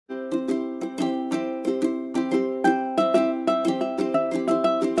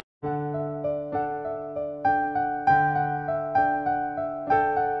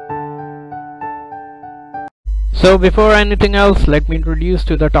So before anything else, let me introduce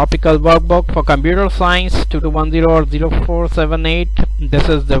to the topical workbook for computer science 2210 or 0478. This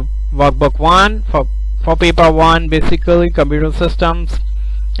is the workbook 1 for paper 1, basically computer systems.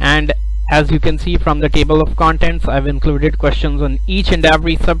 And as you can see from the table of contents, I've included questions on each and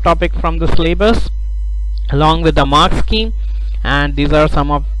every subtopic from the syllabus along with the mark scheme. And these are some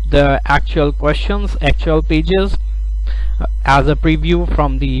of the actual questions, actual pages as a preview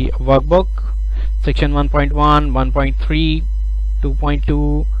from the workbook. Section 1.1, 1.3,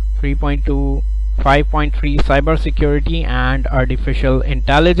 2.2, 3.2, 5.3 cybersecurity and artificial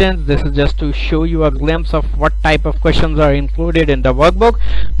intelligence. This is just to show you a glimpse of what type of questions are included in the workbook.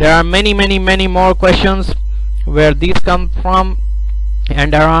 There are many more questions where these come from,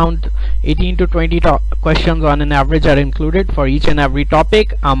 and around 18 to 20 questions on an average are included for each and every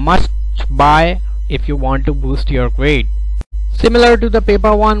topic. A must buy if you want to boost your grade. Similar to the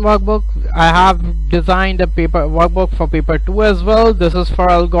paper 1 workbook, I have designed a paper workbook for paper 2 as well. This is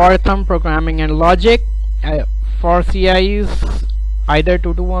for algorithm, programming and logic for CIEs either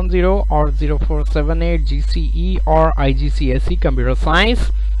 2210 or 0478 GCE or IGCSE Computer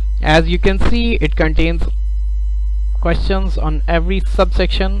Science. As you can see, it contains questions on every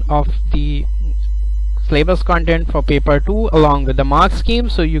subsection of the syllabus content for paper 2 along with the mark scheme,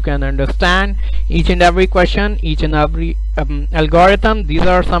 so you can understand each and every question, each and every algorithm. These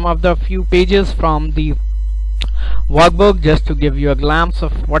are some of the few pages from the workbook just to give you a glimpse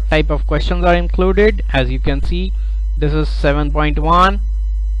of what type of questions are included. As you can see, this is 7.1,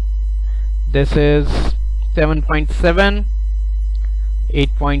 this is 7.7,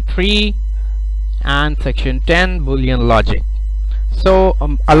 8.3 and section 10 Boolean logic. So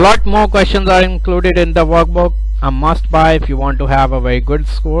a lot more questions are included in the workbook. A must buy if you want to have a very good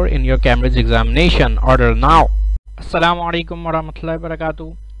score in your Cambridge examination. Order now. Assalamu alaikum warahmatullahi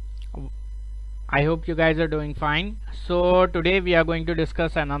wabarakatuh. I hope you guys are doing fine. So today we are going to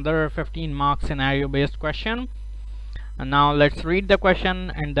discuss another 15 mark scenario based question. And now let's read the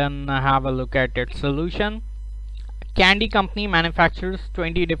question and then have a look at its solution. Candy company manufactures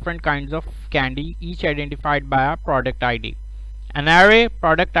 20 different kinds of candy, each identified by a product ID. An array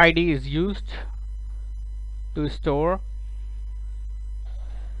product ID is used to store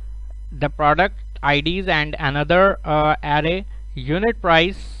the product IDs, and another array unit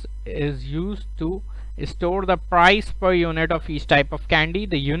price is used to store the price per unit of each type of candy.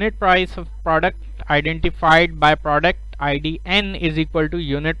 The unit price of product identified by product ID n is equal to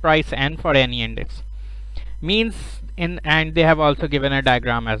unit price n for any index. And they have also given a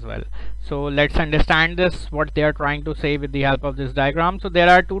diagram as well. So let's understand this, what they are trying to say with the help of this diagram. So there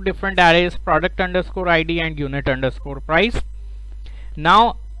are two different arrays, product underscore ID and unit underscore price.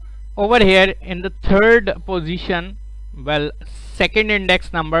 Now over here in the third position, well, second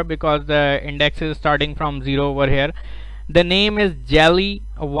index number, because the index is starting from 0 over here, the name is jelly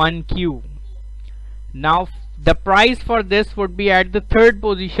 1q. Now the price for this would be at the third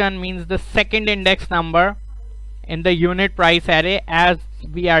position, means the second index number in the unit price array, as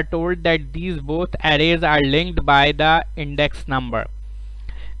we are told that these both arrays are linked by the index number.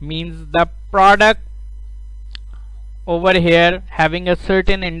 Means the product over here having a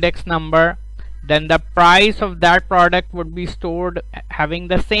certain index number, then the price of that product would be stored having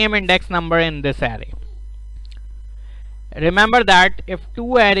the same index number in this array. Remember that if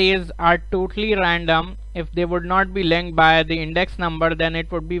two arrays are totally random, if they would not be linked by the index number, then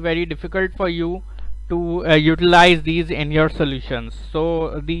it would be very difficult for you to utilize these in your solutions.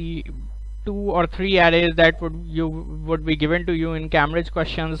 So the 2 or 3 arrays that would be given to you in Cambridge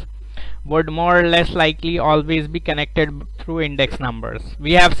questions would more or less likely always be connected through index numbers.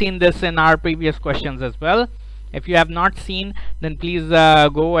 We have seen this in our previous questions as well. If you have not seen, then please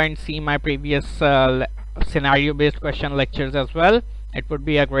go and see my previous scenario based question lectures as well. It would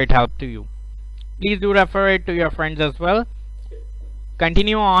be a great help to you. Please do refer it to your friends as well.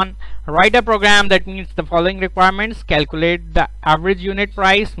 Continue on. Write a program that meets the following requirements. Calculate the average unit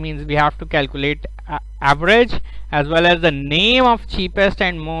price, means we have to calculate average, as well as the name of cheapest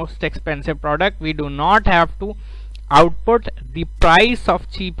and most expensive product. We do not have to output the price of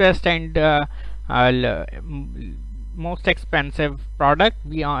cheapest and most expensive product.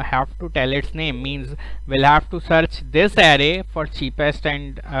 We have to tell its name, means we'll have to search this array for cheapest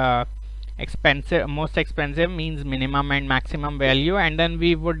and most expensive, means minimum and maximum value, and then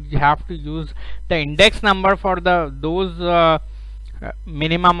we would have to use the index number for those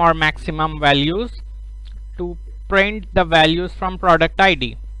minimum or maximum values to print the values from product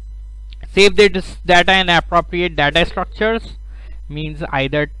ID. Save this data in appropriate data structures, means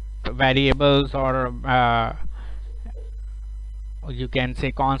either variables or you can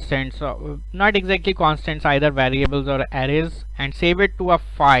say constants, so not exactly constants, either variables or arrays, and save it to a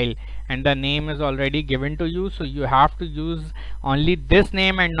file, and the name is already given to you, so you have to use only this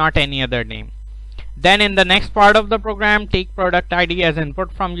name and not any other name. Then in the next part of the program, take product ID as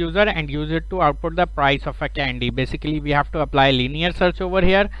input from user and use it to output the price of a candy. Basically we have to apply linear search over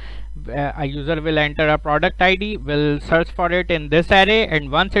here. A user will enter a product ID, will search for it in this array,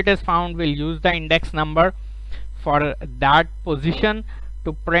 and once it is found, we'll use the index number for that position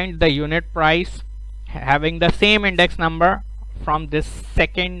to print the unit price having the same index number from this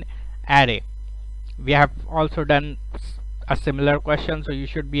second array. We have also done a similar question, so you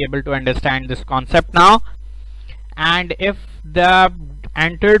should be able to understand this concept now. And if the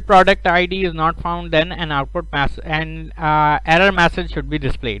entered product ID is not found, then an error message should be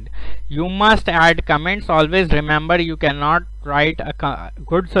displayed. You must add comments. Always remember, you cannot write a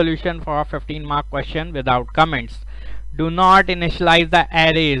good solution for a 15-mark question without comments. Do not initialize the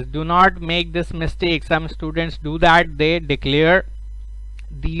arrays. Do not make this mistake. Some students do that. They declare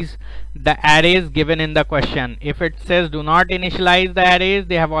the arrays given in the question. If it says do not initialize the arrays,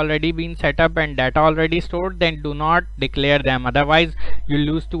 they have already been set up and data already stored, then do not declare them, otherwise you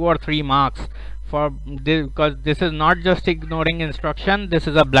lose 2 or 3 marks for this, because this is not just ignoring instruction, this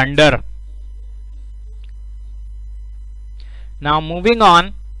is a blunder. Now moving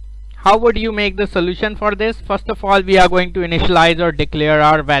on, how would you make the solution for this? First of all, we are going to initialize or declare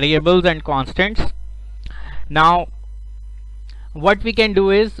our variables and constants. Now what we can do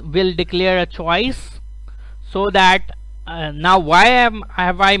is we'll declare a choice, so that now why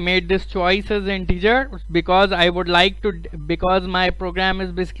have I made this choice as integer? Because I would like to, because my program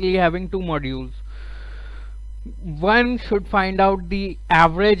is basically having 2 modules. One should find out the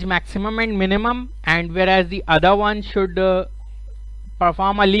average, maximum and minimum, and whereas the other one should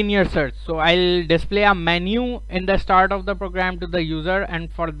perform a linear search. So I'll display a menu in the start of the program to the user,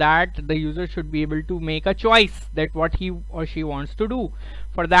 and for that the user should be able to make a choice that what he or she wants to do.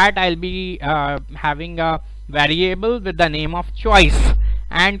 For that I'll be having a variable with the name of choice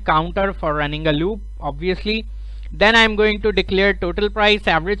and counter for running a loop, obviously. Then I'm going to declare total price,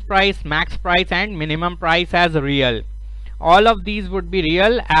 average price, max price and minimum price as real. All of these would be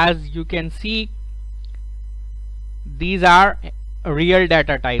real. As you can see, these are real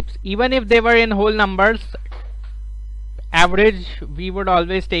data types. Even if they were in whole numbers, average we would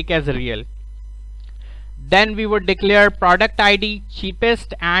always take as real. Then we would declare product ID,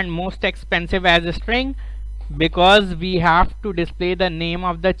 cheapest and most expensive as a string, because we have to display the name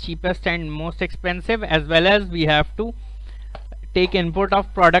of the cheapest and most expensive, as well as we have to take input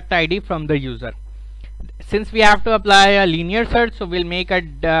of product ID from the user. Since we have to apply a linear search, so we'll make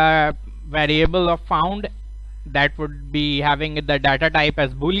a variable of found that would be having the data type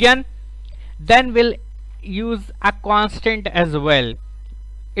as boolean. Then we'll use a constant as well.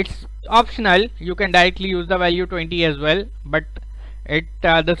 It's optional, you can directly use the value 20 as well, but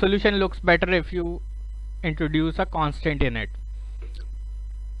the solution looks better if you introduce a constant in it.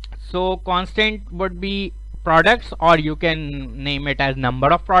 So constant would be products, or you can name it as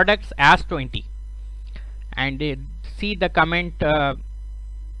number of products as 20, and see the comment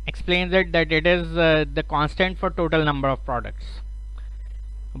explains it that it is the constant for total number of products.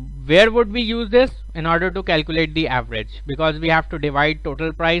 Where would we use this? In order to calculate the average, because we have to divide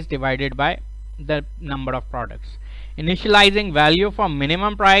total price divided by the number of products. Initializing value for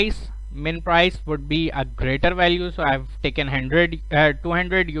minimum price, min price would be a greater value, so I've taken 100,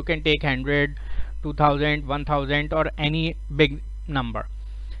 200, you can take 100, 2000, 1000 or any big number.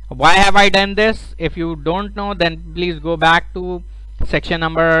 Why have I done this? If you don't know, then please go back to section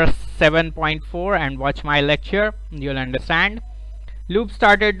number 7.4 and watch my lecture, you'll understand. Loop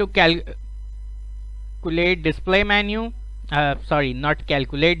started to calculate display menu, sorry, not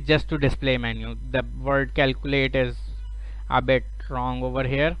calculate, just to display menu. The word calculate is a bit wrong over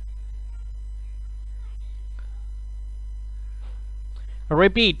here.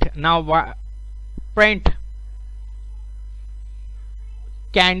 Repeat. Now print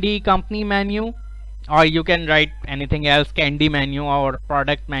candy company menu, or you can write anything else, candy menu or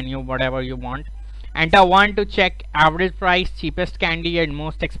product menu, whatever you want. Enter 1 to check average price, cheapest candy and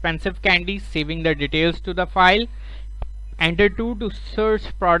most expensive candy, saving the details to the file. Enter 2 to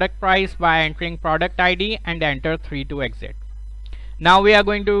search product price by entering product ID, and enter 3 to exit. Now we are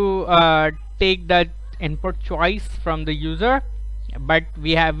going to take the input choice from the user, but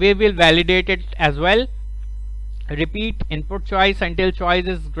we will validate it as well. Repeat input choice until choice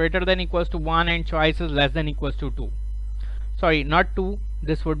is greater than equals to 1 and choice is less than equals to 2. Sorry, not 2,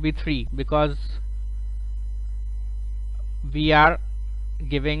 this would be 3, because we are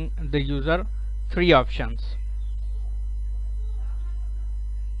giving the user 3 options.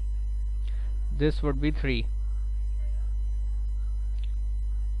 this would be 3.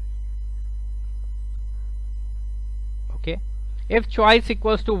 Okay, if choice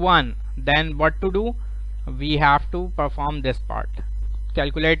equals to 1, then what to do? We have to perform this part,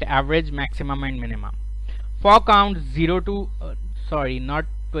 calculate average, maximum and minimum. For count 0 to not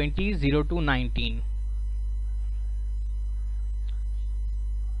 20, 0 to 19,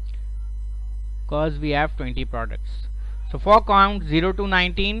 because we have 20 products. So for count 0 to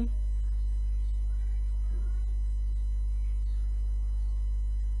 19,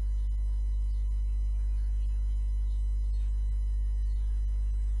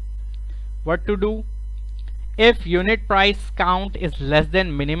 what to do? If unit price count is less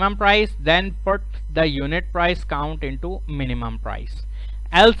than minimum price, then put the unit price count into minimum price.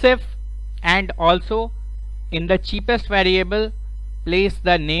 Else if, and also in the cheapest variable, place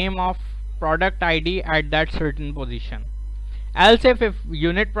the name of product ID at that certain position. Else if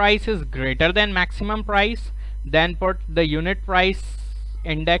unit price is greater than maximum price, then put the unit price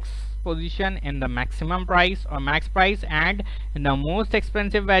index position in the maximum price or max price, and in the most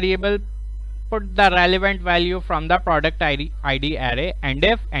expensive variable put the relevant value from the product ID array. And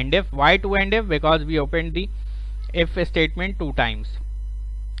if, why to end if? Because we opened the if statement 2 times.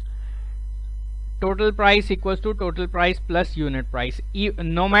 Total price equals to total price plus unit price.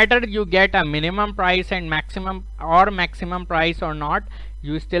 No matter you get a minimum price and maximum price or not,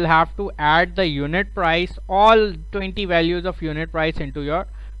 you still have to add the unit price, all 20 values of unit price into your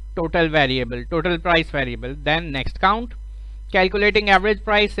total price variable. Then next count. Calculating average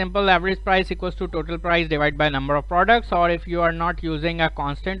price, simple, average price equals to total price divided by number of products, or if you are not using a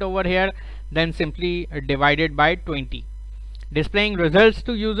constant over here, then simply divided by 20. Displaying results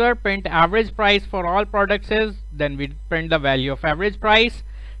to user, print average price for all products is, then we print the value of average price.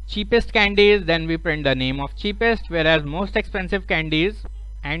 Cheapest candies, then we print the name of cheapest, whereas most expensive candies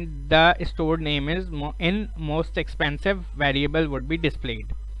and the stored name is in most expensive variable would be displayed.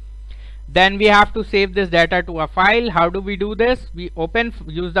 Then we have to save this data to a file. How do we do this? We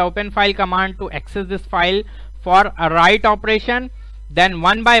use the open file command to access this file for a write operation. Then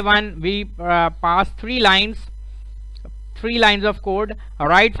one by one we pass 3 lines of code. A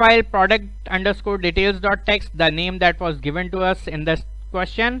write file product underscore details.txt, the name that was given to us in this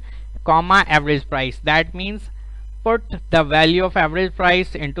question, comma average price. That means put the value of average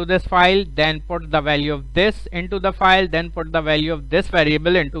price into this file, then put the value of this into the file, then put the value of this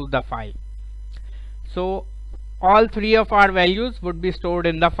variable into the file. So all 3 of our values would be stored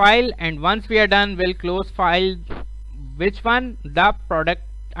in the file, and once we are done, we'll close file. Which one? The product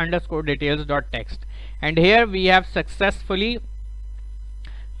underscore details.txt. And here we have successfully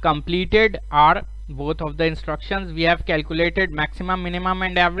completed our both of the instructions. We have calculated maximum, minimum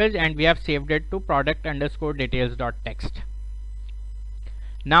and average, and we have saved it to product underscore details.txt.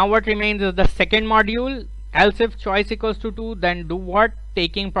 Now what remains is the second module. Else if choice equals to 2, then do what?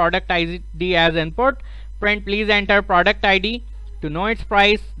 Taking product ID as input, print please enter product ID to know its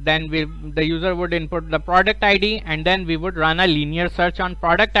price. Then the user would input the product ID, and then we would run a linear search on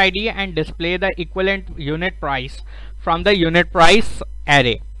product ID and display the equivalent unit price from the unit price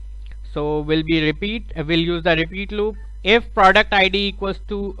array. So we'll use the repeat loop. If product ID equals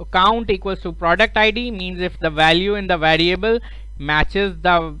to count equals to product ID, means if the value in the variable matches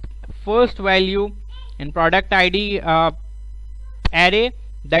the first value in product ID array,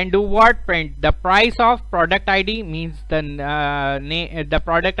 then do what? Print the price of product ID, means the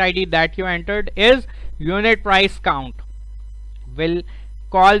product ID that you entered is unit price count. We'll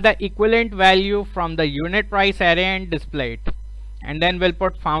call the equivalent value from the unit price array and display it, and then we'll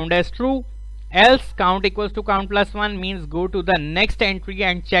put found as true. Else count equals to count plus 1, means go to the next entry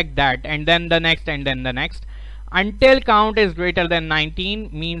and check that, and then the next, and then the next, until count is greater than 19,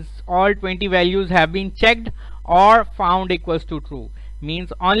 means all 20 values have been checked, or found equals to true,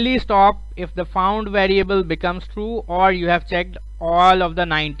 means only stop if the found variable becomes true or you have checked all of the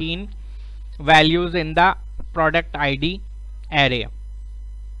 19 values in the product ID array.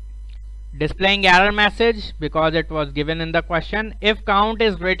 Displaying error message because it was given in the question. If count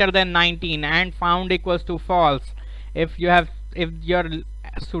is greater than 19 and found equals to false, if your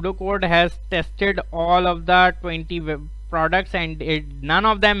pseudocode has tested all of the 20 products and none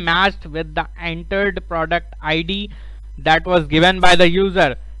of them matched with the entered product ID that was given by the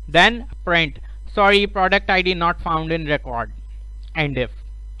user, then print sorry, product ID not found in record, and if.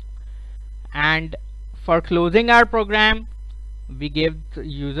 And for closing our program, we gave the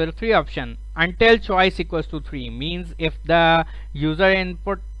user 3 options. Until choice equals to 3, means if the user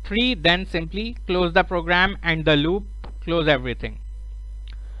input 3, then simply close the program and the loop, close everything.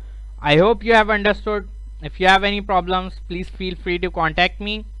 I hope you have understood. If you have any problems, please feel free to contact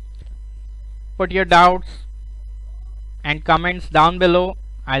me. put your doubts and comments down below.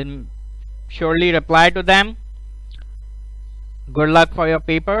 I'll surely reply to them. Good luck for your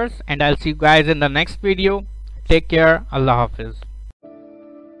papers, and I'll see you guys in the next video. Take care. Allah Hafiz.